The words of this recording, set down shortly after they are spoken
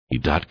This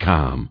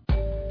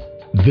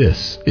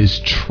is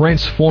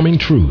Transforming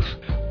Truth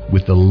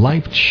with the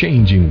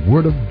life-changing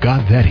Word of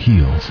God that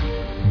heals,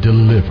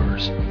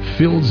 delivers,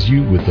 fills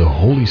you with the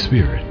Holy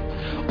Spirit,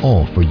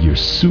 all for your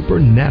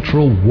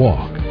supernatural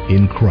walk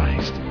in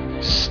Christ.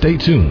 Stay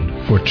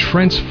tuned for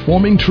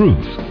Transforming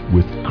Truth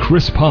with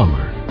Chris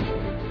Palmer.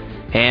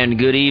 And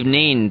good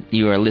evening.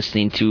 You are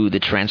listening to the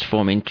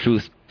Transforming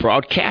Truth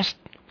broadcast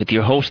with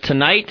your host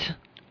tonight,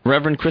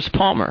 Reverend Chris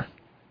Palmer.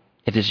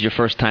 If this is your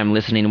first time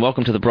listening,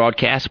 welcome to the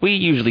broadcast. We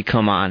usually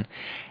come on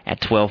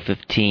at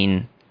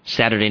 12:15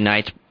 Saturday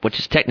nights, which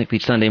is technically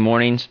Sunday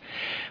mornings.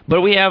 But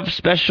we have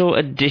special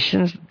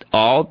editions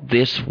all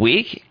this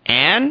week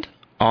and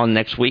all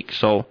next week.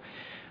 So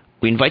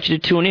we invite you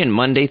to tune in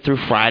Monday through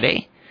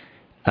Friday.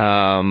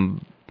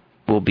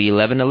 Will be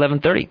 11 to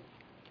 11:30.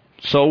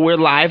 So we're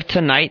live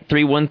tonight,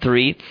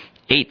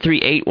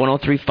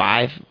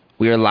 313-838-1035.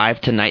 We are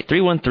live tonight,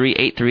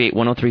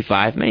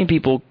 313-838-1035. Many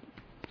people,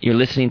 you're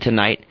listening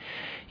tonight.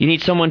 You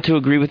need someone to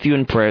agree with you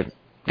in prayer.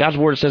 God's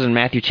Word says in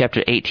Matthew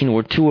chapter 18,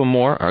 where two or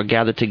more are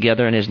gathered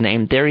together in His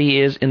name, there He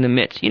is in the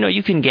midst. You know,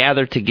 you can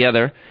gather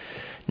together,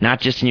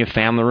 not just in your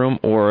family room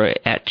or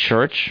at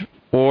church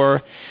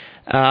or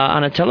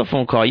on a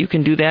telephone call. You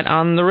can do that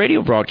on the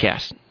radio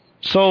broadcast.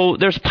 So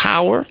there's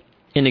power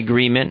in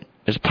agreement.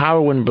 There's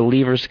power when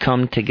believers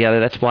come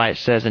together. That's why it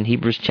says in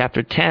Hebrews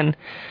chapter 10,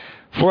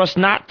 for us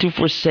not to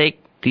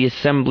forsake the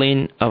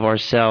assembling of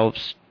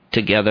ourselves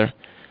together.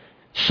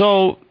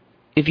 So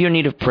if you're in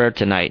need of prayer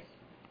tonight,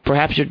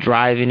 perhaps you're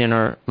driving and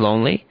are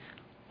lonely,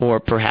 or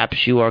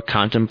perhaps you are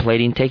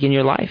contemplating taking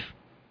your life.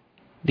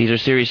 These are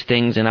serious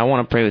things, and I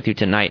want to pray with you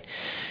tonight.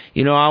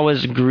 You know, I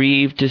was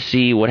grieved to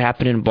see what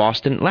happened in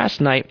Boston.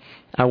 Last night,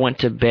 I went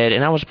to bed,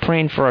 and I was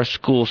praying for our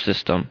school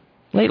system.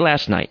 Late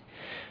last night,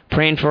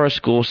 praying for our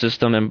school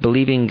system and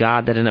believing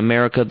God that in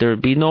America there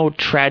would be no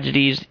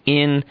tragedies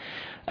in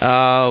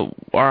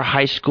our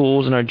high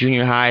schools and our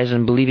junior highs,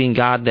 and believing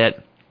God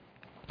that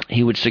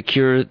He would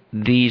secure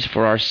these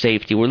for our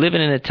safety. We're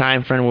living in a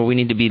time, friend, where we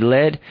need to be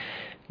led,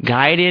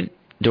 guided,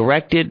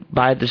 directed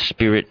by the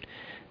Spirit.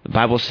 The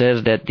Bible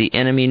says that the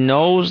enemy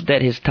knows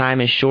that his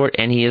time is short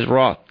and he is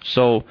wroth.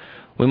 So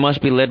we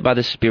must be led by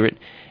the Spirit.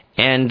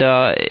 And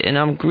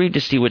I'm grieved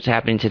to see what's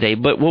happening today.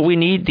 But what we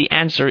need, the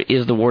answer,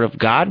 is the Word of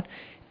God.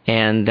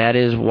 And that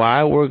is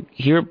why we're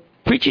here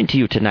preaching to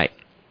you tonight.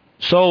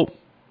 So,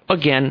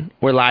 again,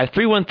 we're live,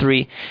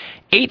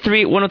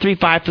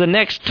 313-838-1035 for the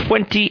next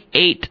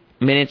 28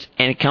 minutes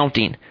and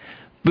counting.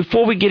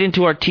 Before we get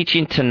into our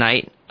teaching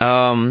tonight,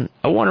 I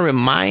want to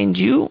remind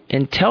you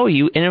and tell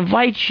you and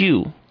invite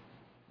you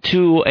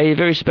to a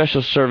very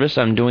special service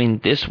I'm doing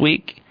this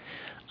week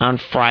on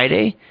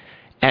Friday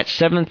at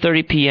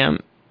 7:30 p.m.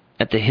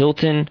 at the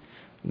Hilton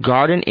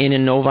Garden Inn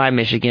in Novi,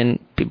 Michigan.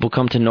 People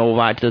come to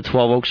Novi to the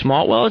 12 Oaks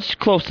Mall. Well, it's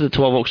close to the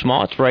 12 Oaks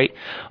Mall. It's right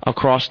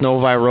across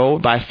Novi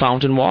Road by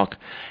Fountain Walk.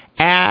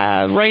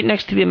 Right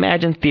next to the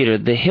Imagine Theater,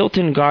 the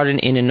Hilton Garden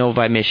Inn in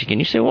Novi, Michigan.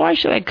 You say, why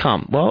should I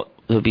come? Well,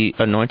 there'll be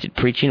anointed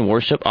preaching,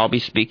 worship. I'll be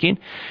speaking,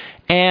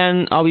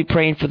 and I'll be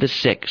praying for the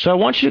sick. So I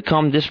want you to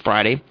come this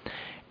Friday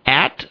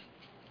at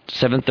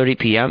 7:30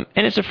 p.m.,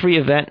 and it's a free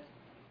event.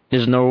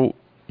 There's no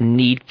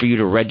need for you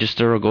to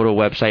register or go to a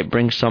website.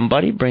 Bring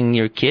somebody, bring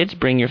your kids,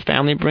 bring your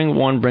family, bring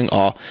one, bring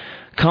all.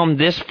 Come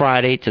this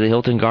Friday to the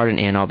Hilton Garden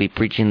Inn. I'll be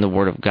preaching the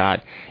Word of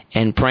God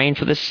and praying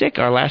for the sick.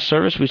 Our last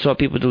service, we saw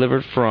people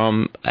delivered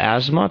from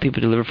asthma,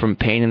 people delivered from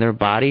pain in their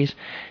bodies,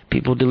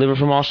 people delivered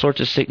from all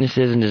sorts of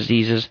sicknesses and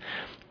diseases.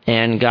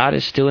 And God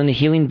is still in the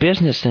healing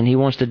business, and He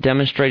wants to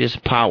demonstrate His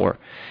power.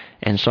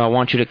 And so I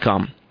want you to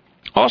come.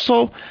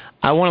 Also,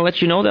 I want to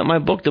let you know that my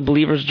book, The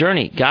Believer's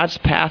Journey, God's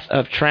Path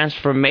of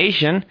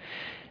Transformation,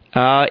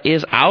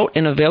 is out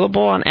and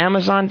available on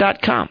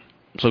Amazon.com.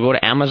 So go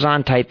to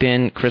Amazon, type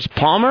in Chris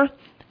Palmer,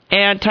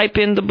 and type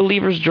in The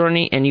Believer's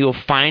Journey, and you'll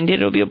find it.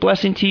 It'll be a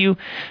blessing to you.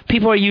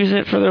 People are using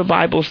it for their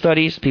Bible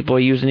studies. People are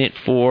using it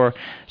for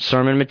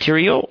sermon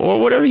material or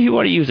whatever you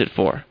want to use it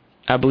for.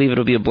 I believe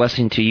it'll be a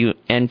blessing to you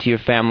and to your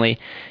family.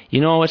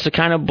 You know, it's the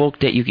kind of book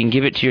that you can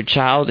give it to your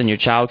child, and your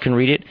child can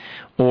read it,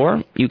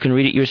 or you can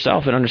read it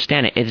yourself and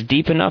understand it. It's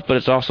deep enough, but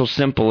it's also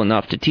simple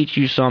enough to teach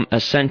you some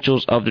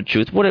essentials of the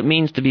truth. What it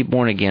means to be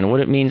born again.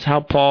 What it means, how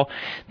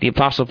the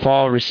Apostle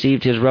Paul,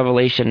 received his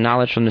revelation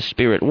knowledge from the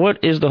Spirit. Who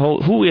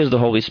is the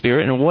Holy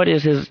Spirit, and what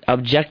is His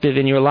objective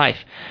in your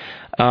life?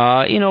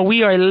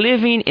 We are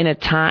living in a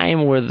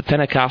time where the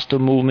Pentecostal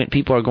movement,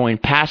 people are going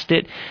past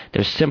it.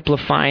 They're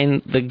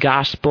simplifying the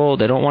gospel.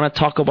 They don't want to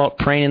talk about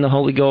praying in the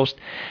Holy Ghost.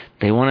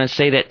 They want to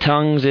say that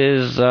tongues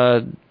is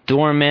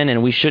dormant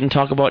and we shouldn't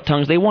talk about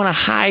tongues. They want to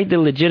hide the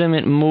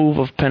legitimate move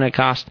of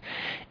Pentecost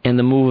and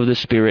the move of the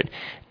Spirit.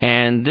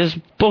 And this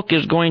book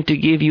is going to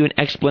give you an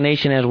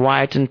explanation as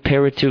why it's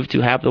imperative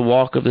to have the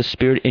walk of the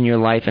Spirit in your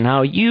life, and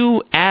how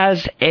you,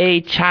 as a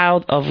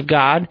child of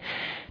God,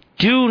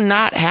 do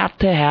not have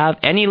to have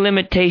any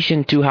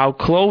limitation to how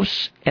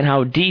close and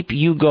how deep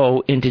you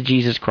go into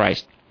Jesus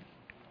Christ.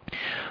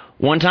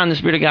 One time the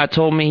Spirit of God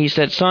told me, He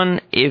said,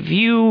 son, if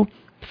you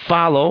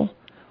follow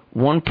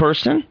one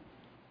person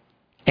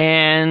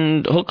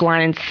and hook,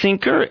 line, and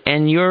sinker,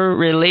 and your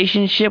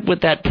relationship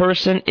with that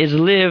person is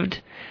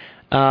lived,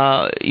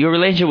 your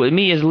relationship with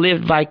me is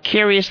lived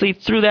vicariously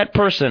through that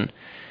person,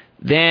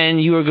 then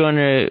you are going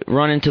to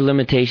run into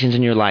limitations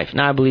in your life.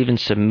 Now, I believe in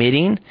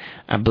submitting.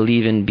 I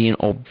believe in being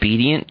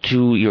obedient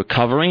to your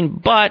covering,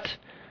 but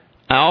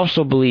I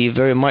also believe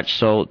very much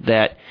so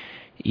that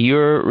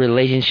your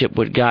relationship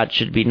with God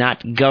should be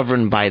not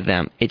governed by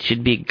them. It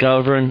should be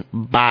governed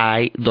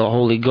by the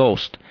Holy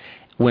Ghost.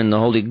 When the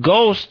Holy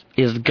Ghost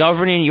is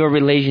governing your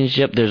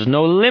relationship, there's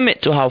no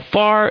limit to how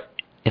far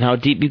and how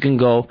deep you can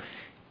go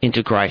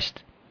into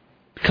Christ.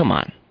 Come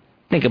on.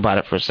 Think about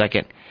it for a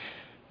second.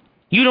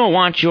 You don't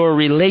want your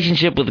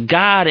relationship with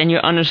God and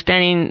your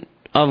understanding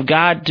of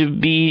God to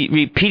be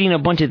repeating a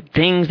bunch of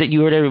things that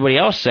you heard everybody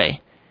else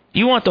say.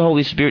 You want the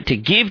Holy Spirit to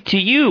give to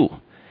you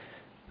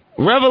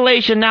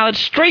revelation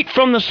knowledge straight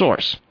from the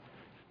source.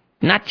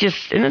 Not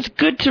just, and it's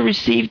good to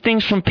receive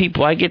things from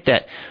people, I get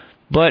that.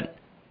 But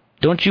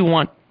don't you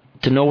want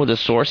to know where the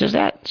source is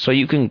at so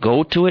you can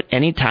go to it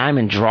anytime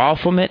and draw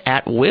from it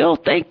at will?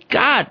 Thank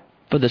God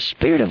for the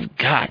Spirit of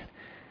God,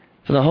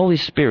 for the Holy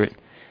Spirit,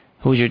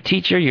 who is your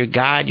teacher, your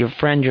guide, your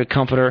friend, your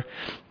comforter,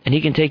 and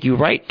He can take you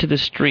right to the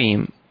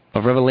stream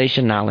of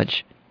revelation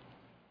knowledge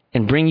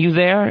and bring you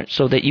there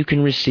so that you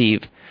can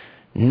receive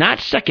not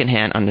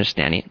second-hand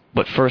understanding,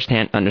 but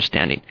first-hand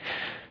understanding.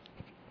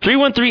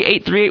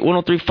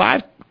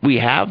 313-838-1035. We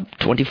have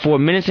 24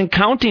 minutes and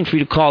counting for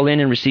you to call in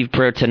and receive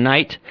prayer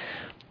tonight.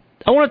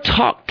 I want to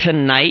talk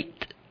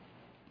tonight,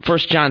 1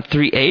 John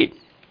 3:8.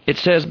 It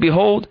says,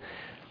 "Behold,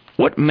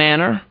 what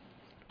manner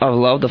of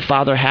love the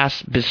Father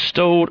has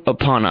bestowed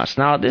upon us."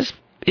 Now, this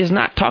is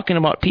not talking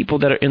about people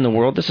that are in the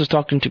world. This is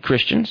talking to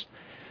Christians.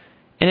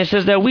 And it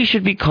says that we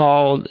should be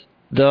called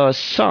the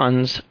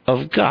sons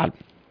of God.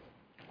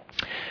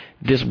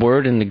 This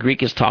word in the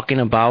Greek is talking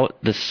about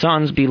the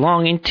sons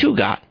belonging to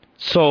God.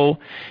 So,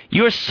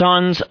 you're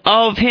sons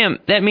of Him.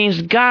 That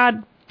means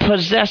God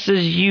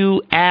possesses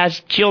you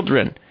as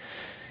children.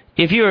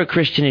 If you're a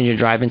Christian and you're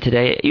driving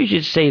today, you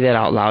should say that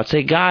out loud.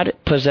 Say, God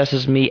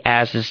possesses me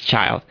as His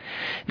child.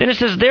 Then it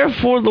says,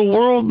 "Therefore the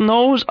world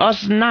knows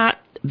us not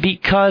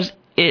because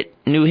it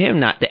knew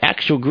Him not." The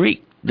actual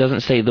Greek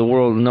doesn't say the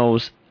world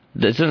knows.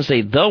 It doesn't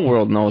say the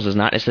world knows us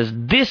not. It says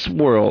this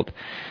world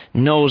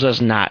knows us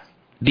not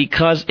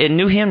because it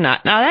knew Him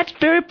not. Now that's a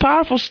very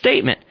powerful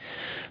statement.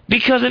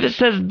 Because if it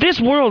says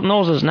this world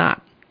knows us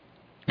not,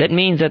 that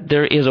means that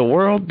there is a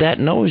world that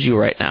knows you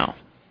right now.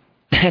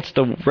 That's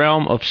the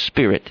realm of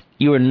spirit.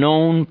 You are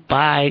known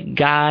by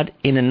God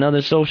in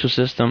another social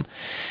system,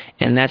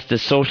 and that's the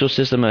social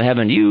system of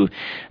heaven.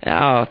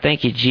 Oh,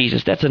 thank you,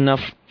 Jesus. That's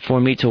enough for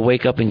me to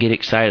wake up and get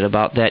excited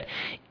about that.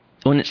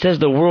 When it says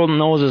the world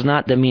knows us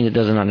not, that means it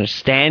doesn't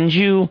understand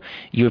you.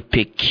 You're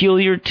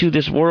peculiar to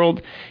this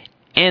world,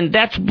 and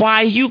that's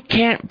why you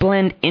can't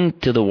blend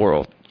into the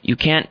world. You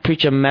can't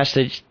preach a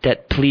message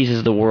that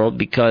pleases the world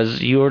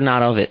because you're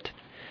not of it.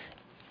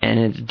 And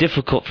it's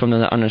difficult for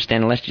them to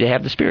understand unless you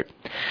have the Spirit.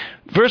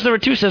 Verse number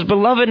 2 says,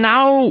 "Beloved,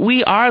 now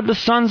we are the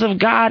sons of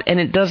God, and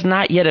it does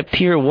not yet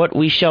appear what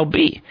we shall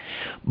be.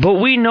 But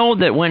we know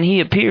that when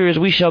He appears,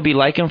 we shall be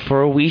like Him,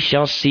 for we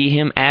shall see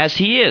Him as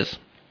He is."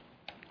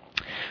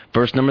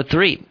 Verse number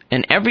 3,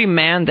 "And every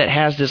man that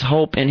has this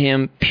hope in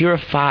Him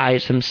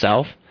purifies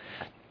himself."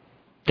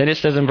 Then it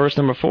says in verse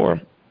number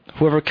 4,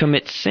 "Whoever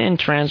commits sin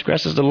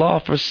transgresses the law,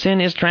 for sin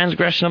is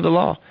transgression of the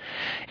law."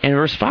 In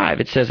verse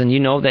 5, it says, "And you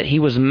know that He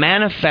was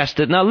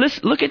manifested." Now,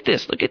 look at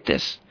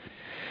this.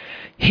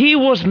 "He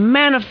was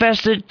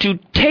manifested to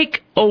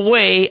take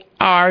away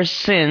our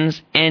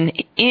sins, and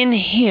in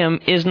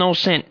Him is no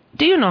sin."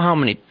 Do you know how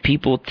many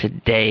people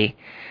today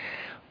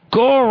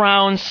go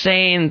around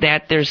saying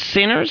that they're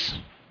sinners?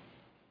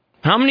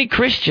 How many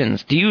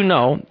Christians do you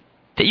know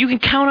that you can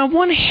count on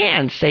one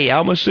hand say,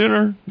 "I'm a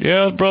sinner"?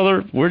 "Yeah,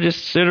 brother, we're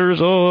just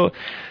sinners." Oh,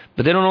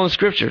 but they don't know the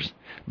Scriptures.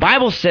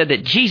 Bible said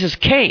that Jesus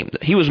came.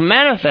 He was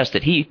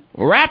manifested. He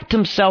wrapped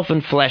Himself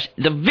in flesh.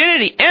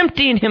 Divinity,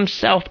 emptying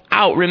Himself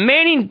out,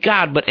 remaining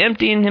God, but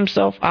emptying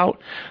Himself out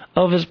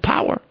of His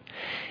power.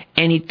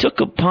 And He took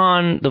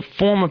upon the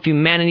form of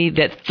humanity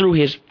that through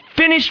His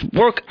finished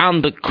work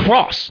on the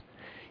cross,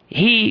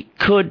 He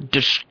could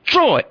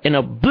destroy and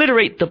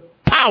obliterate the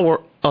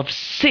power of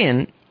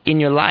sin in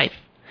your life.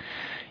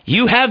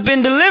 You have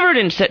been delivered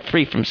and set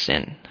free from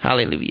sin.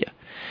 Hallelujah.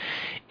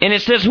 And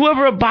it says,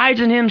 "Whoever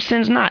abides in Him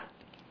sins not."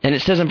 And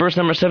it says in verse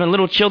number 7,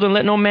 "Little children,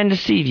 let no man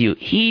deceive you.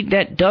 He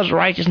that does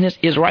righteousness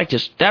is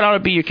righteous." That ought to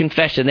be your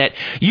confession, that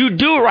you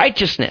do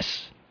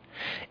righteousness.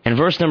 And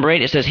verse number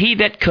 8, it says, "He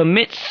that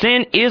commits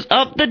sin is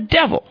of the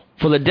devil,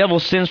 for the devil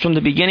sins from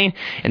the beginning."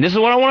 And this is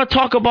what I want to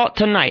talk about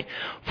tonight.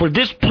 "For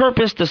this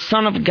purpose the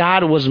Son of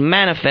God was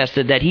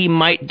manifested, that He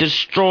might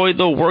destroy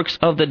the works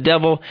of the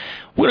devil."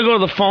 We're going to go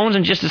to the phones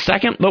in just a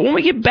second, but when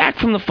we get back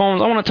from the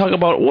phones, I want to talk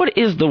about what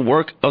is the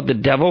work of the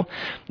devil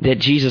that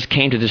Jesus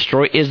came to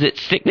destroy. Is it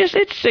sickness?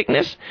 It's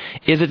sickness.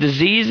 Is it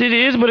disease? It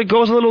is, but it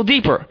goes a little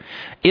deeper.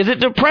 Is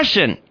it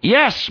depression?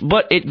 Yes,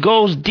 but it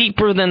goes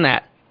deeper than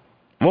that.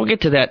 We'll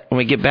get to that when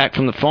we get back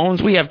from the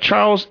phones. We have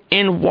Charles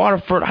in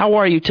Waterford. How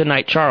are you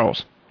tonight,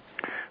 Charles?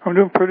 I'm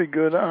doing pretty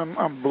good.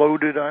 I'm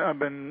bloated. I've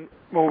been,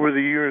 over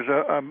the years,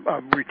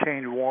 I've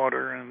retained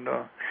water, and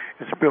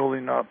it's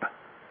building up.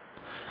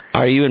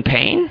 Are you in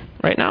pain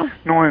right now?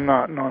 No, I'm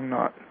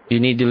not. You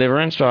need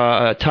deliverance,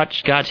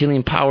 touch God's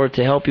healing power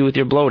to help you with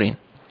your bloating?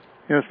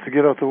 Yes, to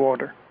get out the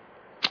water.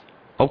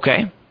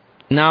 Okay.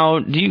 Now,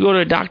 do you go to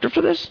a doctor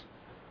for this?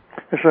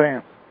 Yes, I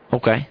am.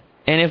 Okay.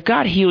 And if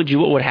God healed you,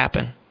 what would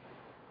happen?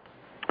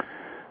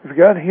 If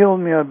God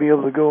healed me, I'd be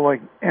able to go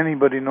like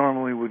anybody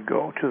normally would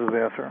go, to the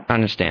bathroom. I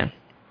understand.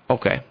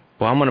 Okay.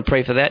 Well, I'm going to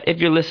pray for that. If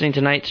you're listening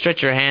tonight,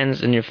 stretch your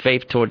hands and your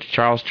faith towards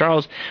Charles.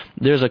 Charles,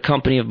 there's a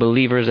company of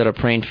believers that are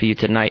praying for you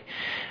tonight.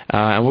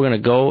 And we're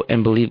going to go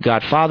and believe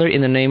God. Father,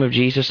 in the name of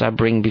Jesus, I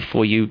bring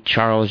before you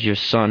Charles, your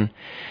son.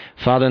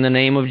 Father, in the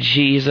name of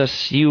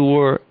Jesus, you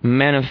were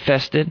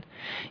manifested.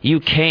 You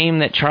came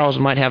that Charles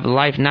might have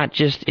life, not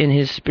just in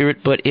his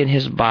spirit, but in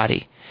his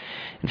body.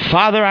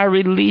 Father, I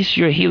release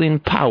your healing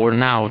power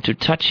now to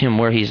touch him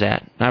where he's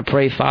at. I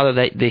pray, Father,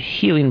 that the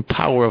healing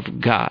power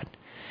of God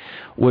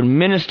would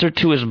minister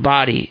to his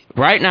body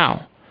right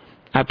now.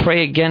 I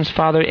pray against,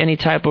 Father, any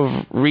type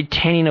of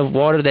retaining of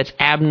water that's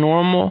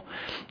abnormal.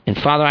 And,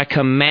 Father, I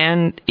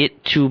command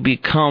it to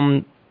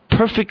become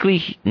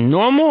perfectly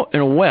normal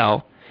and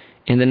well.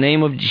 In the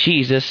name of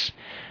Jesus,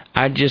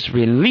 I just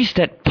release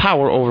that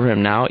power over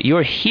him now,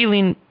 your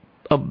healing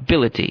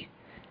ability.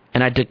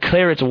 And I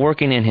declare it's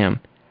working in him.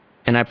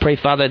 And I pray,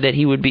 Father, that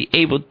he would be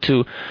able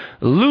to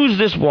lose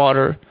this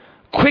water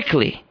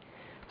quickly,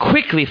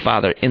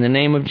 Father, in the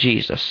name of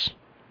Jesus.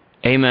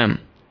 Amen.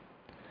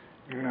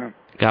 Amen.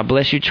 God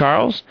bless you,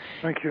 Charles.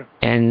 Thank you.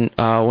 And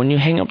when you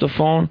hang up the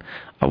phone,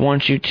 I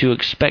want you to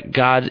expect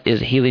God is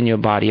healing your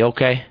body,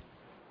 okay?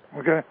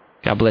 Okay.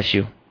 God bless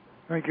you.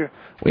 Thank you.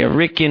 We have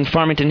Rick in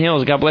Farmington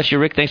Hills. God bless you,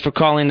 Rick. Thanks for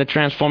calling the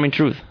Transforming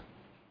Truth.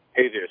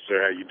 Hey there,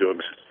 sir. How you doing?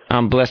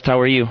 I'm blessed. How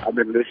are you? I've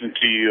been listening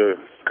to you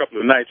a couple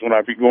of nights when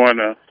I be going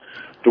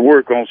to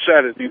work on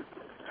Saturday.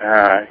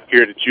 I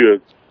hear that you're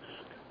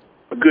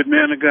a good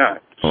man of God.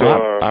 So,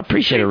 Well, I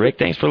appreciate it, Rick.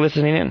 Thanks for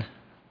listening in.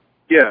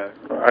 Yeah.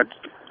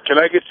 Can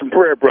I get some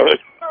prayer, brother?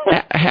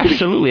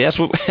 Absolutely. That's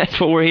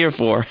what we're here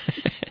for.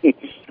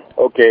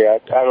 Okay. I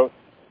don't,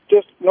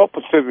 just no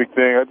specific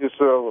thing. I just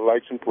would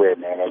like some prayer,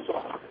 man. That's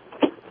all.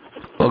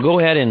 Well, go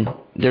ahead, and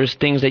there's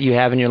things that you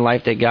have in your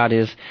life that God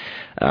is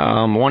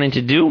wanting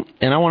to do,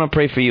 and I want to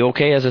pray for you,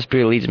 okay, as the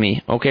Spirit leads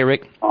me. Okay,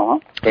 Rick? Uh-huh.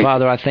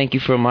 Father, I thank you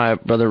for my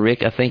brother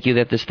Rick. I thank you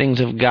that these things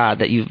of God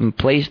that you've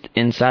placed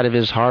inside of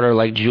his heart are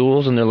like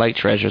jewels and they're like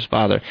treasures,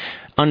 Father.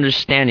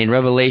 Understanding,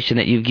 revelation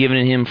that you've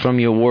given him from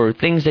your word,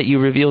 things that you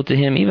revealed to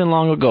him even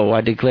long ago, I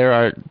declare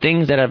are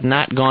things that have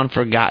not gone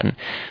forgotten.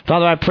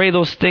 Father, I pray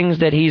those things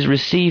that he's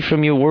received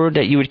from your word,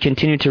 that you would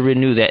continue to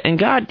renew that. And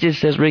God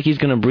just says, Rick, he's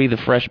going to breathe a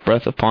fresh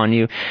breath upon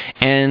you.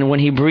 And when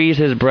he breathes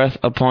his breath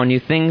upon you,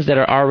 things that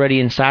are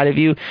already inside of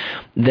you,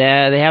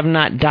 that they have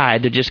not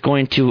died, they're just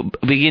going to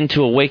begin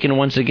to awaken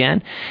once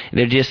again.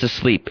 They're just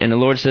asleep. And the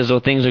Lord says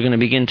those things are going to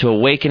begin to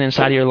awaken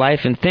inside of your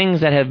life, and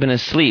things that have been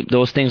asleep,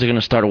 those things are going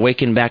to start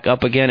waking back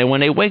up again. And when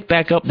they wake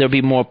back up, they'll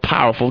be more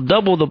powerful,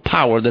 double the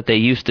power that they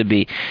used to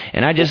be.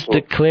 And I just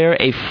declare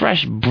a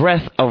fresh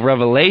breath of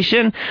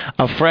revelation,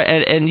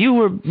 and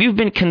you've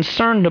been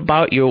concerned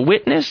about your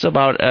witness,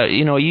 about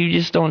you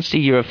just don't see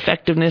your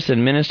effectiveness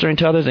in ministering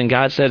to others, and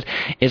God says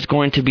it's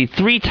going to be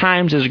 3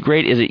 times as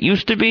great as it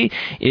used to be.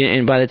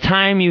 And by the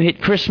time you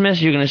hit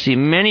Christmas, you're going to see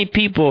many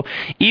people,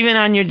 even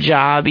on your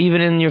job,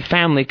 even in your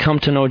family, come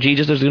to know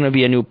Jesus. There's going to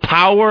be a new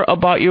power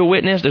about your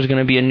witness. There's going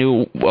to be a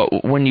new,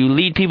 when you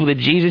lead people to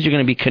Jesus, you're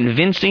going to be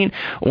convincing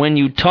when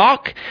you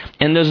talk,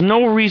 and there's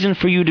no reason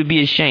for you to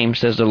be ashamed,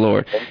 says the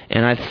Lord.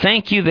 And I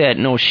thank you that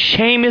no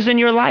shame is in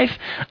your life.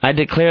 I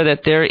declare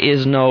that there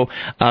is no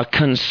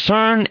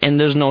concern and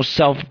there's no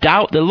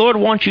self-doubt. The Lord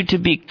wants you to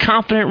be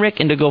confident, Rick,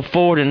 and to go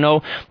forward and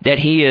know that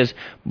He is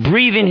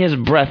breathing His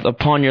breath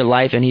upon your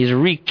life, and He's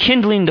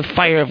rekindling the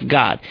fire of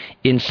God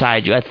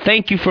inside you. I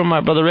thank you for my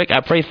brother Rick.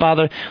 I pray,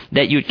 Father,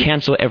 that you'd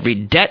cancel every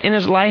debt in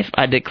his life.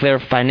 I declare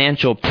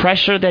financial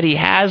pressure that he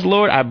has,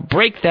 Lord. I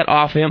break that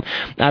off him.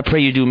 I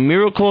pray you do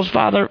miracles,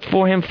 Father,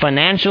 for him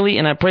financially,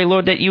 and I pray,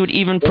 Lord, that you would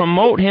even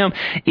promote him,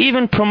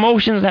 even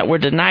promotions that were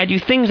denied you,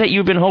 things that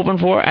you've been hoping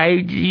for.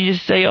 You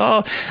just say,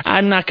 oh,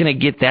 I'm not going to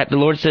get that. The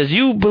Lord says,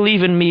 you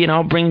believe in me, and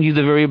I'll bring you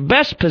the very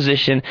best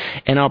position,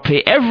 and I'll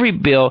pay every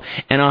bill,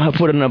 and I'll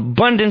put an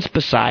abundance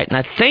beside. And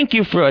I thank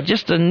you for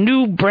just a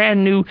new,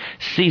 brand new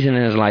season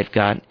in his life,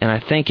 God, and I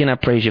thank you and I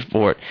praise you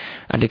for it.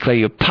 I declare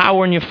your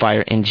power and your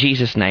fire in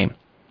Jesus' name.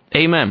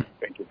 Amen.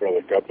 Thank you,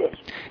 brother. God bless.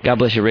 God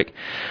bless you, Rick.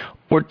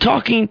 We're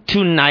talking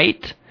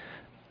tonight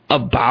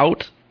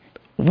about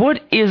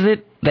what is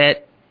it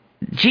that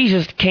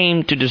Jesus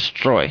came to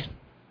destroy?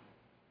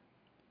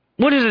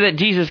 What is it that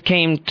Jesus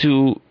came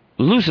to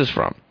loose us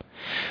from?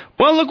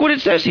 Well, look what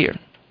it says here.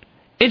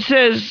 It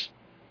says,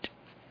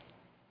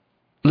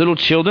 Little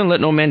children,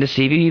 let no man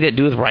deceive you. He that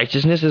doeth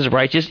righteousness is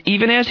righteous,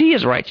 even as he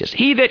is righteous.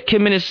 He that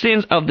committeth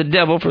sins of the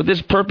devil, for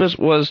this purpose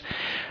was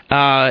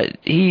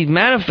he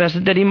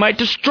manifested that he might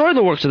destroy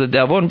the works of the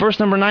devil. And verse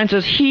number 9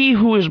 says, he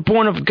who is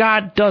born of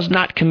God does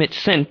not commit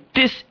sin.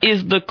 This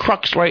is the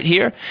crux right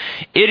here.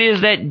 It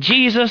is that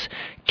Jesus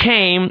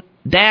came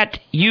that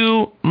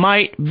you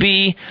might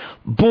be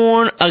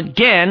born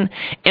again.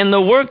 And the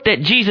work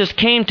that Jesus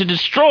came to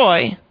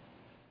destroy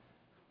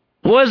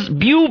was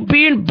you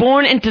being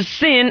born into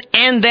sin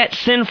and that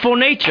sinful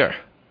nature.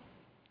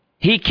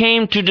 He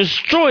came to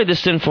destroy the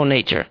sinful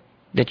nature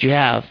that you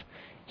have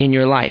in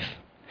your life.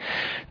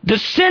 The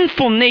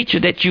sinful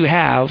nature that you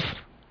have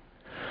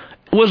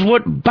was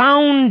what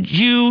bound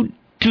you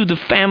to the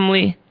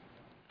family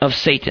of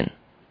Satan.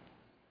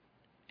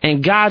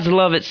 And God's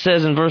love, it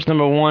says in verse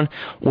number 1,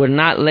 will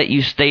not let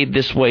you stay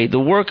this way.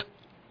 The work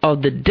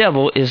of the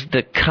devil is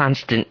the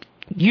constant.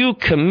 You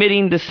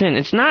committing the sin.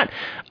 It's not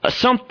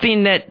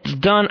something that's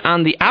done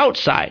on the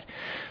outside.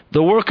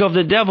 The work of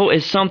the devil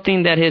is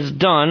something that is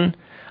done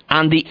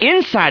on the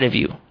inside of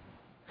you.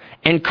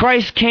 And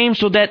Christ came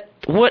so that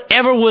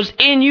whatever was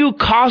in you,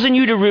 causing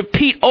you to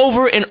repeat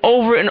over and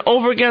over and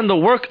over again the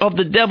work of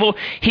the devil,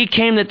 he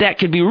came that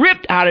could be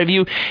ripped out of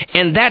you.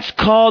 And that's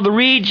called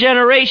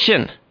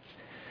regeneration.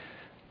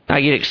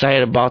 I get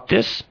excited about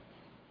this.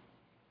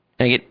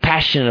 I get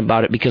passionate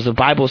about it because the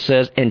Bible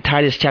says in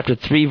Titus chapter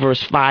 3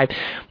 verse 5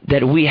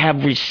 that we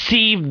have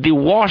received the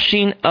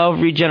washing of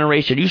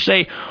regeneration. You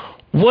say,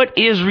 what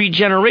is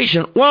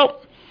regeneration?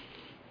 Well,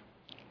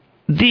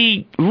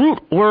 the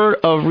root word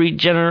of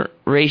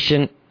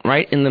regeneration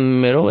right in the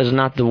middle is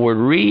not the word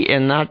re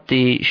and not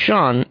the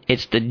shun,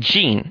 it's the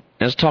gene.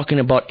 It's talking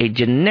about a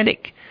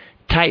genetic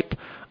type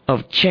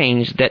of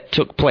change that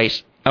took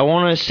place. I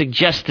want to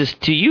suggest this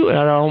to you, and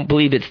I don't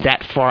believe it's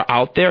that far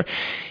out there.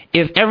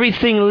 If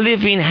everything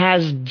living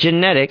has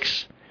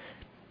genetics,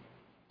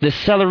 the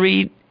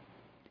celery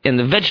and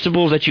the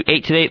vegetables that you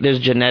ate today, there's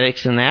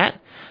genetics in that.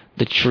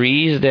 The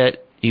trees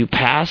that you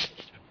passed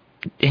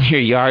in your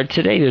yard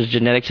today, there's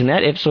genetics in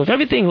that. If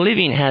everything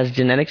living has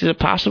genetics, is it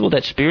possible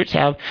that spirits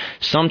have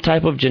some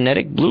type of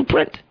genetic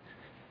blueprint?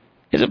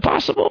 Is it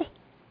possible?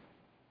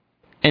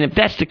 And if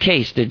that's the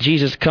case, did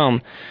Jesus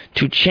come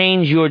to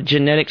change your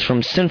genetics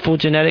from sinful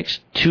genetics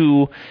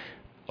to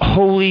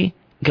holy,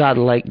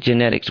 God-like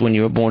genetics when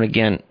you were born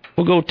again?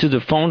 We'll go to the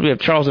phone. We have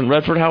Charles in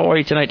Redford. How are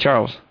you tonight,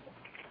 Charles?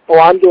 Oh,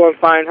 I'm doing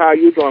fine. How are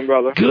you doing,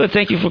 brother? Good.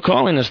 Thank you for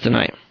calling us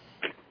tonight.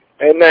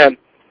 Amen.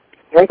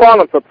 I'm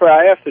calling for prayer.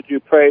 I ask that you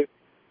pray,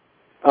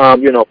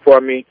 for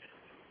me.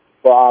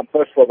 For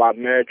first of all,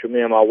 I'm married to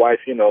me and my wife.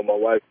 My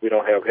wife, we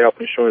don't have health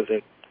insurance,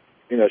 and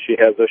she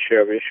has a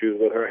share of issues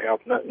with her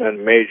health,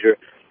 nothing major.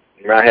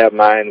 I have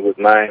mine with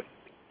mine,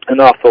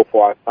 and also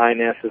for our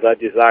finances, I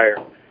desire,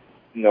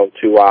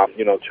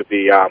 to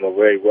be a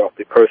very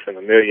wealthy person,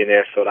 a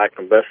millionaire, so that I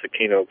can bless the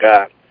kingdom of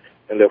God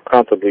and live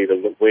comfortably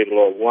the way the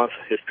Lord wants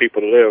His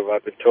people to live.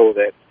 I've been told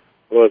that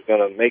the Lord's going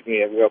to make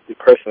me a wealthy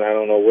person. I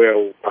don't know where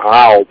or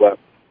how, but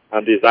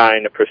I'm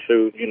desiring to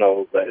pursue,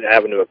 the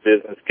avenue of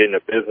business, getting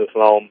a business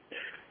loan,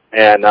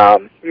 and,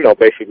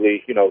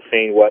 basically,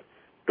 seeing what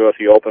doors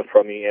He opened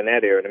for me in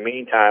that area. In the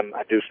meantime,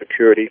 I do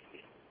security,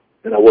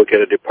 and I work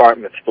at a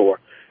department store,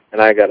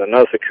 and I got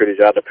another security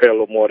job to pay a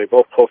little more. They're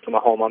both close to my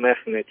home. I'm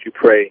asking that you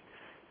pray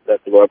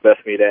that the Lord bless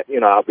me, that,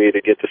 I'll be able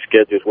to get the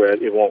schedules where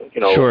it won't,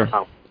 Sure.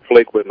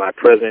 conflict with my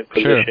present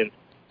position. Sure.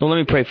 Well, let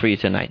me pray for you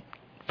tonight.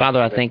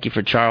 Father, I thank you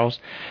for Charles.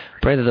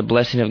 Pray that the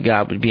blessing of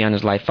God would be on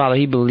his life. Father,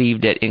 he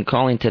believed that in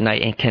calling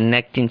tonight and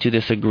connecting to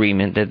this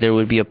agreement, that there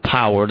would be a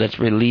power that's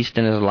released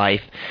in his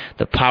life,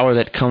 the power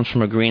that comes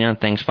from agreeing on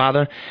things.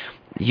 Father,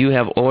 you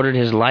have ordered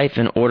his life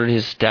and ordered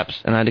his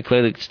steps, and I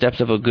declare the steps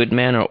of a good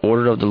man are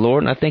ordered of the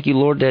Lord, and I thank you,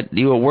 Lord, that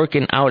you are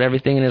working out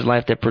everything in his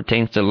life that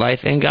pertains to life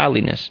and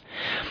godliness.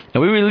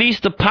 And we release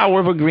the power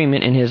of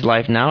agreement in his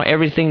life now.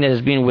 Everything that is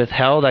being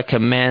withheld, I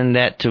command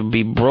that to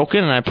be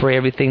broken, and I pray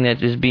everything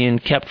that is being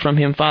kept from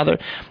him, Father,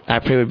 I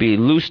pray would be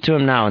loosed to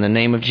him now in the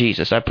name of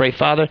Jesus. I pray,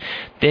 Father,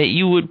 that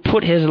you would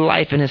put his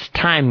life and his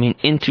timing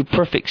into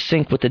perfect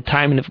sync with the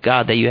timing of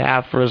God that you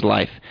have for his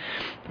life.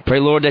 Pray,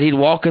 Lord, that he'd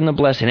walk in the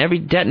blessing. Every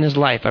debt in his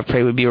life, I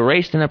pray, would be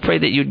erased, and I pray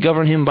that you'd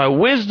govern him by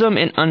wisdom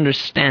and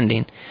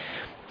understanding.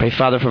 Pray,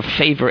 Father, for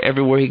favor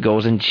everywhere he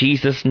goes. In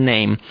Jesus'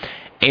 name,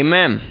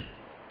 amen.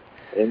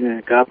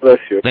 Amen. God bless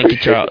you. Thank you,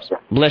 Charles.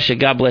 Bless you.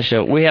 God bless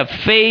you. We have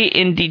Faye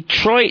in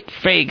Detroit.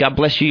 Faye, God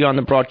bless you. You're on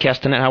the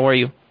broadcast tonight. How are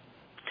you?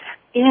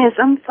 Yes,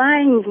 I'm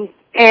fine.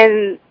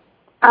 And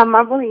I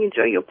really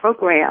enjoy your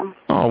program.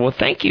 Oh, well,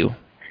 thank you.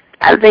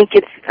 I think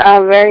it's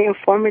very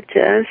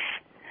informative.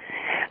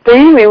 But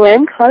anyway, what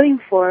I'm calling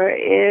for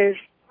is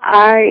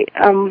I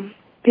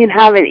been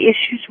having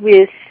issues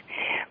with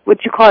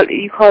what you call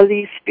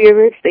these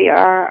spirits. They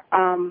are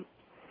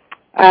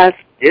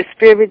the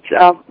spirits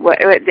of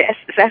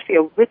it's actually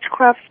a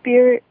witchcraft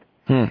spirit,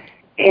 and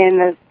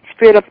a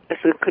spirit of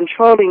it's a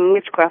controlling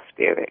witchcraft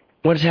spirit.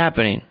 What's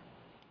happening?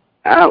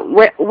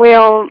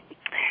 Well,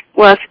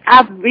 Well,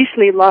 I've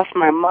recently lost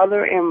my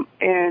mother, and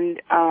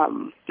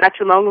not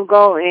too long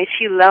ago, and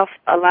she left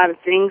a lot of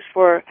things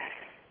for.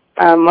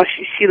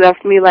 She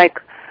left me like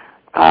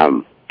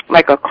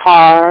a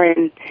car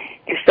and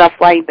stuff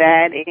like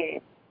that,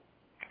 and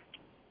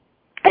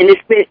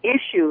it's been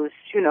issues,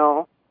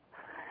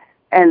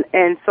 and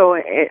so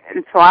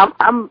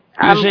I'm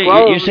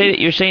grown.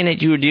 You're saying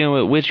that you were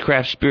dealing with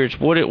witchcraft spirits.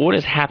 What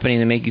is happening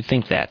to make you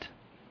think that?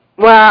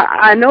 Well,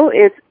 I know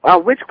it's a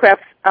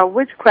witchcraft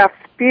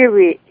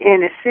spirit.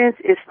 In a sense,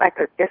 it's like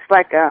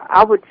a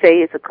I would say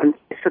it's a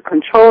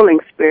controlling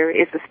spirit.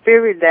 It's a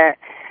spirit that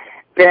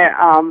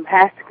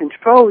has to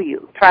control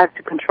you, tries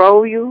to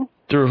control you.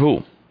 Through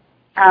who?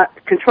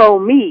 Control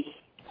me.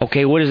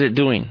 Okay, what is it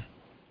doing?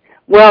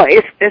 Well,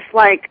 it's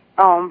like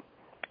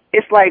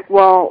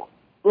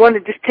want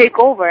to just take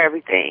over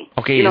everything.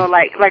 Okay.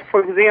 Like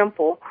for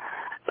example,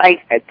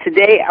 like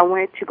today I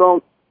went to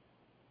go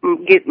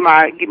get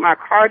my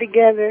car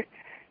together,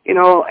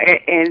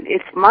 and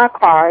it's my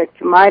car,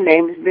 it's my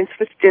name, it's been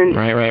switched in.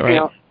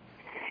 Right.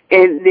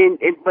 And then,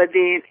 it's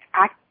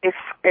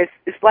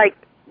like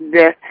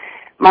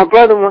my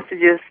brother wants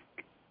to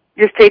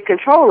just take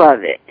control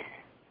of it.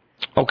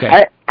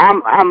 Okay.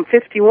 I'm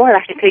 51. I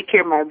can take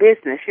care of my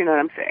business. You know what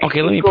I'm saying?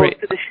 Okay. Let me pray.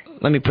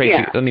 Let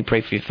me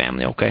pray for your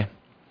family. Okay.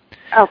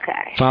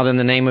 Okay. Father, in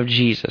the name of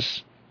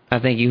Jesus, I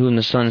thank you whom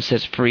the Son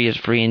sets free is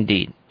free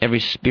indeed. Every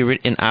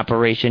spirit in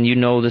operation, you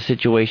know the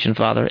situation,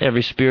 Father.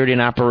 Every spirit in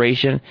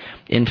operation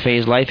in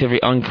Faye's life, every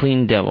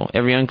unclean devil,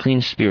 every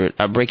unclean spirit,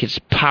 I break its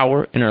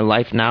power in her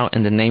life now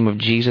in the name of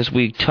Jesus.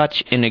 We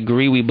touch and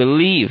agree. We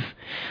believe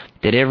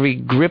that every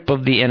grip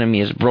of the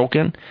enemy is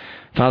broken.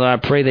 Father, I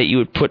pray that you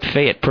would put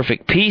Faye at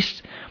perfect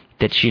peace,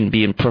 that she would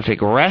be in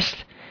perfect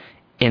rest.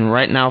 And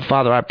right now,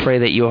 Father, I pray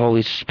that your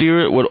Holy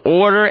Spirit would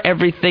order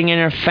everything in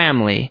her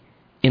family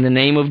in the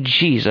name of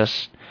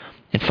Jesus.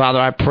 And Father,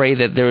 I pray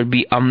that there would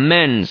be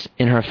amends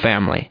in her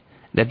family,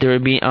 that there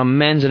would be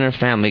amends in her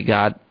family,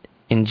 God.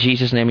 In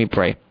Jesus' name we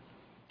pray.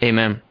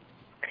 Amen.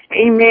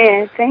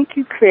 Amen. Thank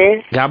you,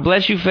 Chris. God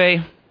bless you,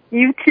 Faye.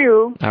 You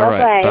too. All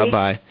right.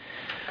 Bye-bye.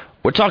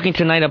 We're talking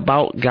tonight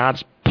about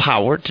God's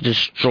power to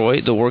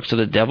destroy the works of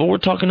the devil. We're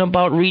talking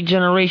about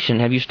regeneration.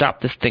 Have you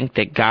stopped to think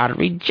that God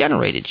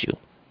regenerated you?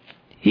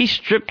 He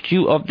stripped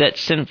you of that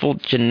sinful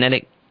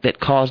genetic that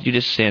caused you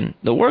to sin.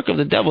 The work of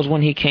the devil is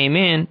when he came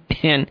in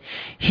and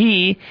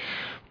he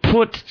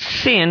put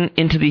sin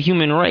into the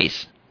human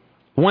race.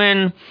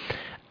 When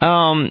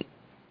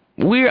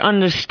we're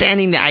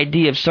understanding the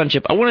idea of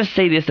sonship, I want to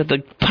say this, that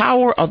the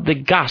power of the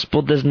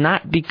gospel does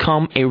not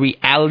become a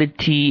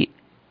reality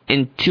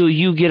until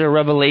you get a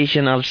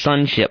revelation of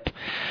sonship.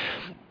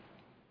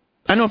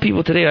 I know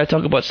people today, I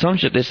talk about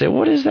sonship, they say,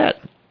 what is that?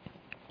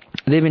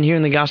 They've been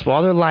hearing the gospel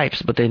all their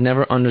lives, but they've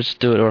never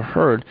understood or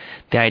heard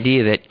the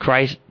idea that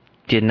Christ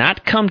did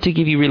not come to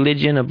give you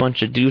religion, a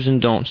bunch of do's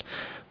and don'ts,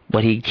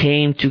 but he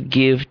came to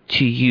give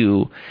to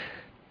you,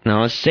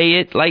 now let's say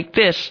it like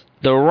this,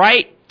 the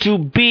right to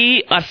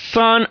be a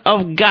son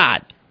of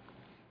God.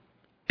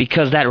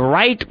 Because that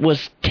right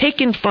was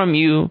taken from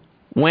you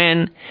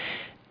when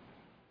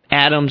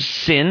Adam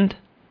sinned,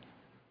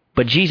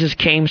 but Jesus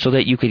came so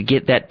that you could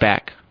get that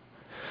back.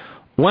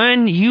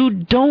 When you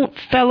don't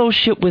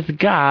fellowship with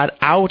God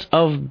out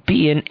of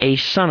being a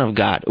son of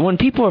God. When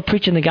people are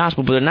preaching the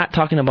gospel, but they're not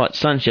talking about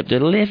sonship, they're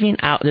leaving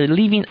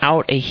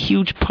out a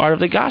huge part of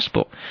the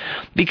gospel.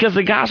 Because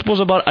the gospel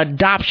is about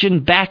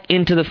adoption back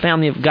into the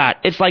family of God.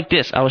 It's like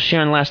this. I was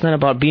sharing last night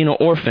about being an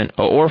orphan.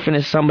 An orphan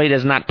is somebody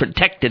that's not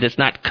protected, it's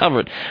not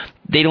covered.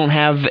 They don't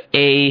have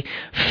a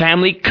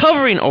family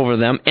covering over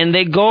them, and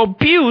they go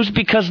abused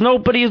because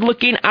nobody is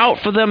looking out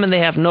for them and they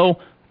have no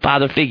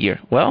father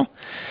figure. Well,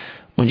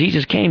 when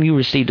Jesus came, you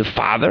received a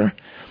father,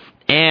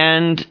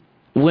 and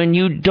when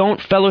you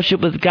don't fellowship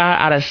with God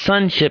out of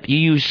sonship, you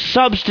use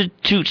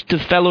substitutes to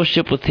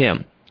fellowship with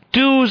him.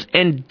 Do's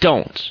and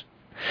don'ts.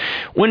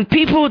 When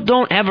people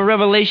don't have a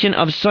revelation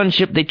of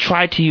sonship, they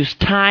try to use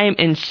time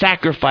and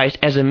sacrifice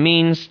as a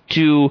means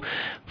to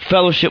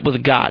fellowship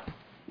with God.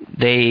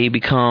 They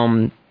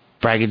become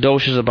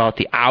braggadocious about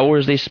the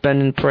hours they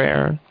spend in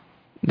prayer.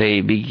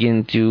 They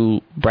begin to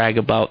brag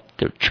about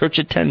their church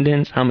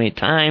attendance, how many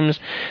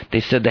times they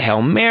said the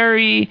Hail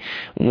Mary,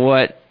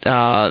 what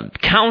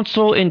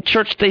council in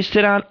church they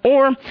sit on,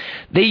 or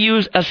they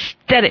use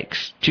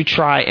aesthetics to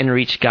try and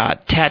reach God.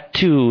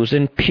 Tattoos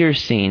and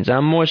piercings.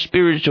 I'm more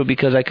spiritual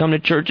because I come to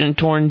church in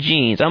torn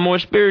jeans. I'm more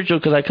spiritual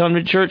because I come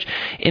to church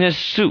in a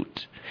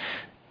suit.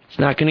 It's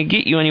not going to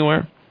get you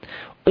anywhere.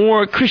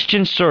 Or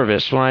Christian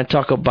service. When I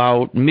talk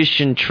about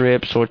mission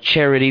trips or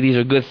charity, these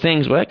are good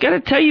things, but I got to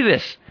tell you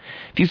this.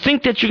 If you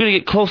think that you're going to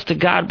get close to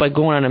God by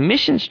going on a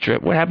mission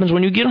trip, what happens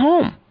when you get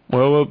home?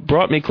 Well, it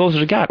brought me closer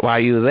to God. Why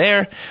are you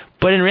there?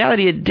 But in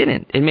reality, it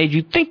didn't. It made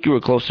you think you were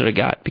closer to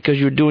God because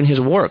you were doing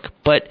his work.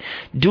 But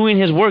doing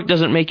his work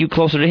doesn't make you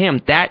closer to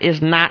him. That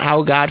is not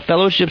how God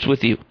fellowships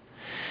with you.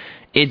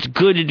 It's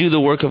good to do the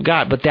work of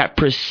God, but that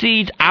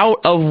proceeds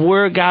out of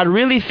where God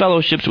really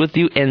fellowships with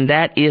you, and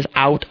that is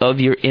out of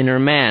your inner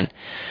man.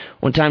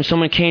 One time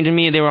someone came to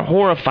me and they were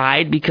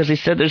horrified because they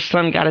said their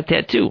son got a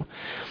tattoo.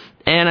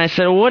 And I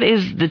said, what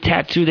is the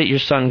tattoo that your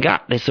son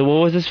got? They said, well,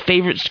 what was his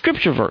favorite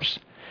scripture verse?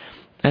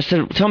 I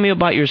said, tell me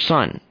about your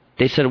son.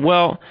 They said,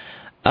 well,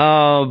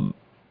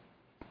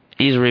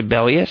 he's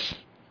rebellious,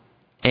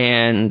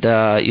 and,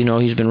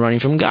 he's been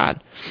running from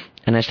God.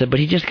 And I said, but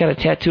he just got a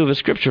tattoo of a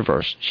scripture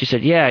verse. She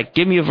said, yeah,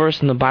 give me a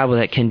verse in the Bible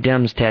that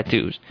condemns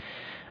tattoos.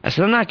 I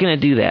said, I'm not going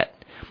to do that.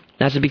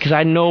 And I said, because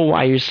I know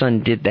why your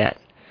son did that.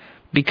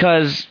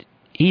 Because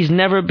he's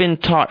never been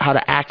taught how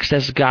to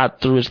access God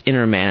through his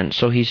inner man.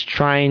 So he's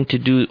trying to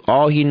do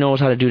all he knows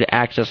how to do to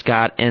access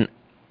God, and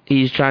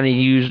he's trying to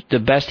use the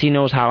best he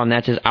knows how, and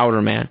that's his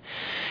outer man.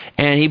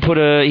 And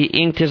he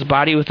inked his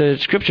body with a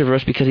scripture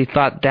verse because he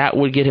thought that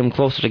would get him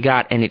closer to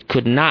God, and it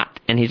could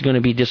not, and he's going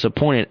to be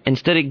disappointed.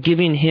 Instead of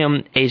giving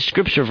him a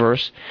scripture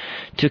verse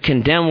to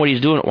condemn what he's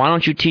doing, why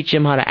don't you teach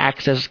him how to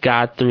access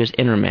God through his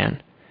inner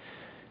man?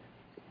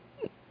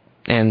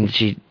 And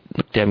she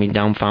looked at me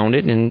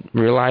dumbfounded and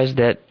realized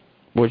that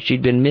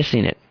she'd been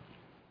missing it.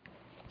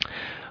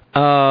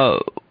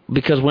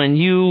 Because when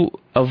you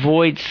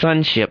avoid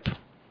sonship,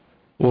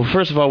 well,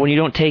 first of all, when you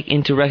don't take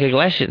into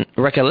recollection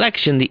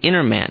the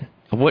inner man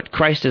of what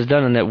Christ has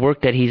done and that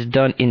work that he's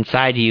done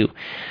inside you,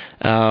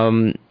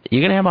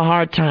 you're going to have a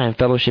hard time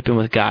fellowshipping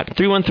with God.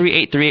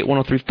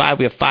 313-838-1035.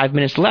 We have 5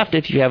 minutes left.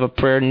 If you have a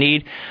prayer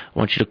need, I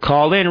want you to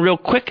call in real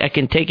quick. I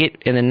can take it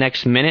in the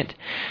next minute.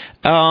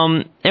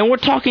 And we're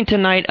talking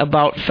tonight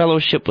about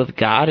fellowship with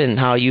God and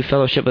how you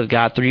fellowship with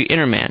God through your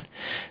inner man.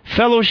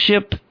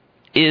 Fellowship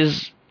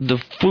is the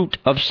fruit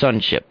of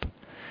sonship.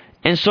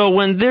 And so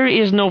when there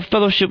is no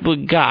fellowship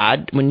with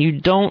God, when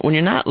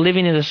you're not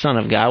living as a son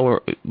of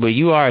God, where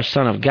you are a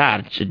son of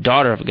God, a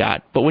daughter of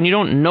God, but when you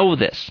don't know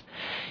this,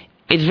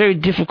 it's very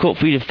difficult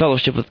for you to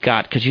fellowship with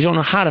God because you don't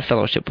know how to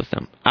fellowship with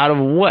Him. Out of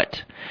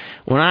what?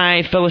 When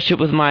I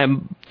fellowship with my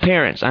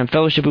parents, I'm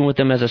fellowshipping with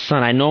them as a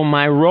son. I know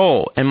my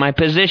role and my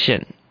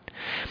position.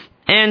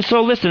 And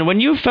so listen, when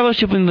you're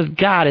fellowshipping with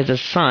God as a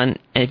son,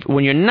 and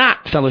when you're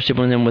not fellowshipping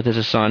with Him as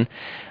a son,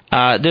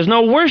 there's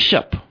no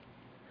worship.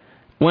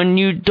 When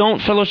you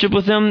don't fellowship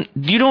with Him,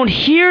 you don't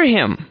hear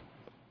Him.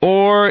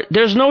 Or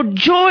there's no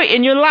joy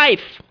in your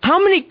life.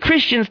 How many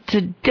Christians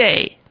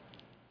today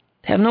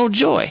have no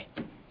joy?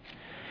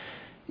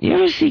 You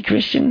ever see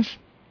Christians?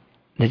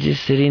 They're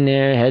just sitting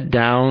there, head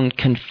down,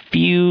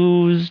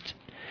 confused.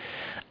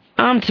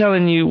 I'm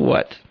telling you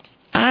what,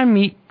 I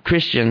meet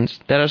Christians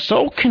that are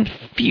so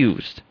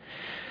confused.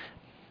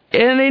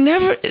 And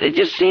it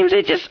just seems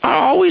they just are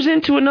always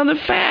into another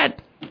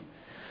fad.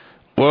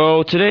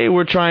 Well, today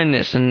we're trying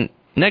this, and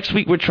next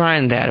week we're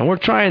trying that, and we're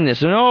trying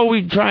this, and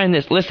we're trying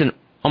this. Listen,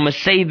 I'm going to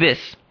say this.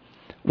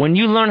 When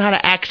you learn how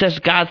to access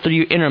God through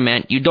your inner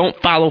man, you don't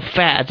follow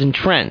fads and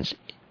trends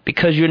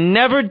because you're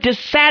never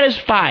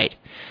dissatisfied.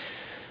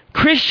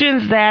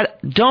 Christians that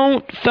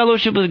don't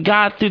fellowship with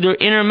God through their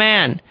inner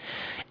man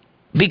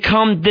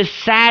become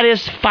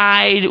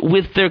dissatisfied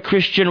with their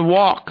Christian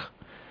walk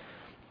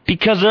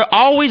because they're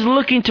always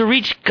looking to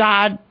reach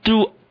God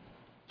through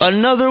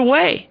another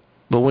way.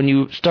 But when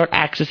you start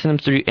accessing Him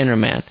through your inner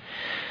man,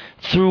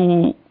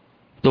 through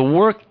the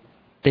work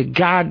that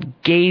God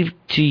gave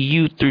to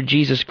you through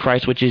Jesus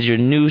Christ, which is your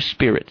new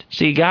spirit.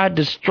 See, God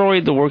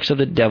destroyed the works of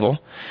the devil,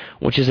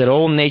 which is that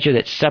old nature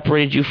that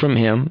separated you from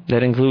Him,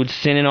 that includes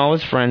sin and all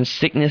its friends,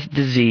 sickness,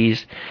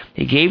 disease.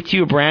 He gave to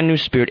you a brand new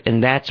spirit,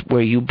 and that's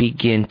where you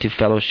begin to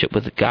fellowship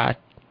with God.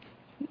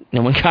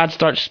 And when God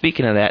starts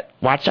speaking of that,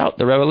 watch out,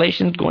 the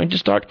revelation is going to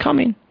start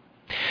coming.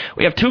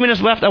 We have 2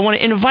 minutes left. I want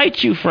to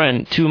invite you,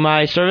 friend, to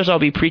my service. I'll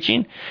be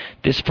preaching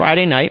this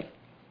Friday night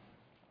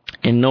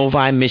in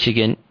Novi,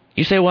 Michigan.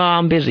 You say, well,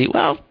 I'm busy.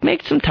 Well,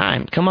 make some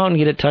time. Come out and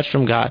get a touch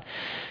from God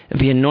and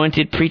be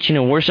anointed, preaching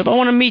and worship. I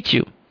want to meet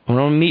you. I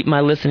want to meet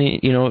my listening,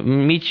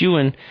 meet you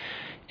and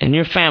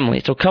your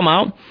family. So come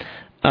out.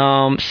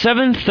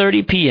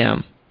 7:30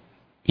 p.m.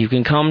 You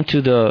can come to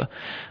the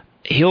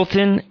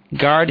Hilton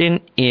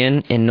Garden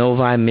Inn in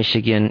Novi,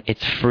 Michigan.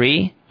 It's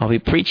free. I'll be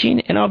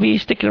preaching, and I'll be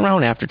sticking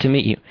around after to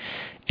meet you.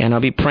 And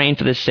I'll be praying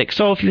for the sick.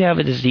 So if you have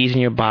a disease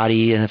in your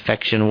body, an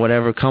infection,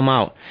 whatever, come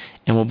out.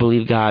 And we'll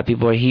believe God.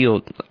 People are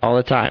healed all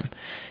the time.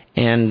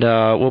 And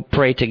we'll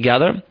pray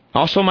together.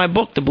 Also, my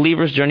book, The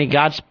Believer's Journey,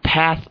 God's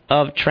Path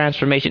of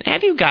Transformation.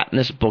 Have you gotten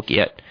this book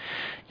yet?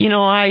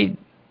 I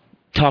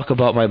talk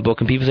about my book,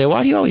 and people say, why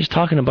are you always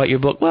talking about your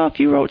book? Well, if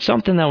you wrote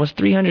something that was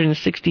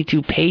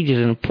 362 pages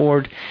and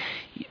poured,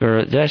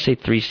 or did I say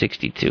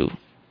 362?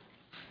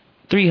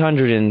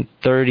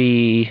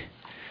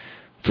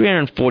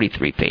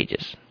 343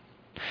 pages.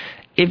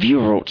 If you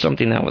wrote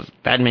something that was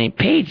that many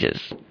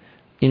pages,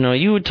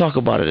 you would talk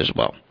about it as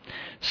well.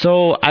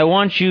 So I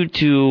want you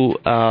to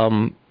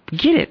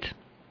get it.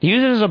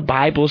 Use it as a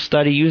Bible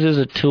study. Use it as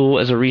a tool,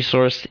 as a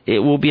resource. It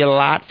will be a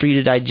lot for you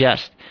to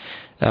digest.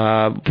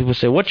 People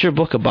say, what's your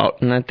book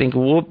about? And I think,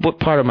 what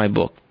part of my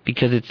book?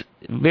 Because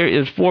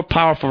there's 4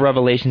 powerful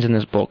revelations in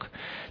this book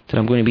that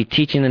I'm going to be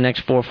teaching the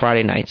next 4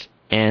 Friday nights.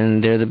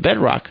 And they're the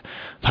bedrock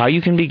of how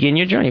you can begin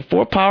your journey.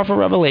 4 powerful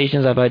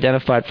revelations I've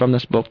identified from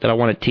this book that I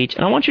want to teach.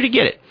 And I want you to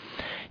get it.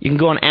 You can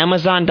go on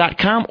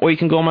Amazon.com, or you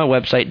can go on my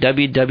website,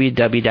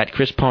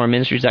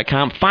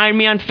 www.chrispalmerministries.com. Find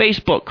me on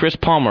Facebook, Chris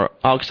Palmer.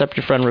 I'll accept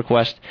your friend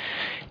request,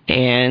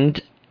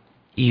 and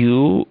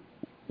you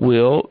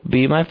will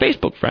be my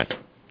Facebook friend.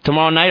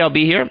 Tomorrow night I'll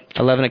be here,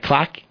 11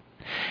 o'clock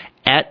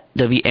at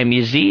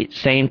WMUZ,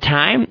 same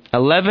time,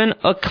 11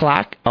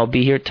 o'clock. I'll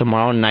be here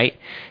tomorrow night,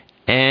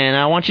 and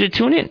I want you to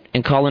tune in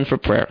and call in for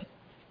prayer.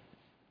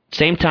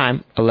 Same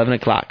time, 11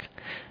 o'clock.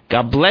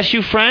 God bless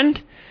you,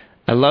 friend.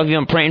 I love you.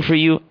 I'm praying for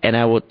you, and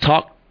I will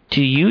talk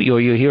to you, or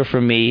you'll hear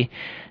from me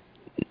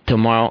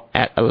tomorrow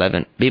at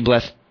 11. Be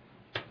blessed.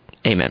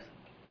 Amen.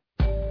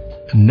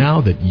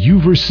 Now that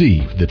you've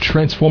received the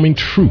transforming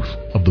truth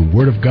of the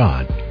Word of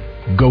God,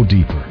 go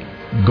deeper.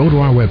 Go to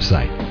our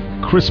website,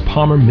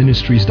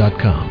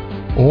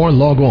 chrispalmerministries.com, or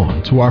log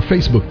on to our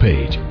Facebook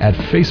page at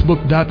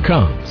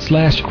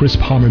facebook.com/Chris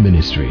Palmer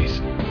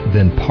Ministries.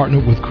 Then partner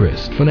with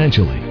Chris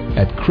financially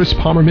at Chris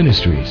Palmer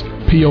Ministries,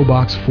 P.O.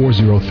 Box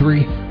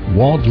 403,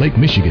 Walled Lake,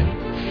 Michigan,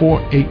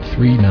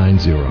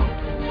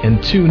 48390.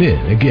 And tune in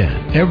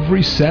again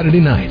every Saturday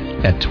night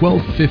at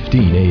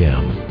 12:15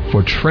 a.m.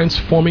 for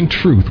Transforming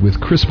Truth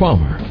with Chris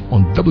Palmer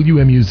on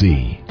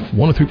WMUZ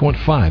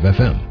 103.5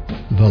 FM,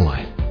 The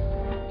Light.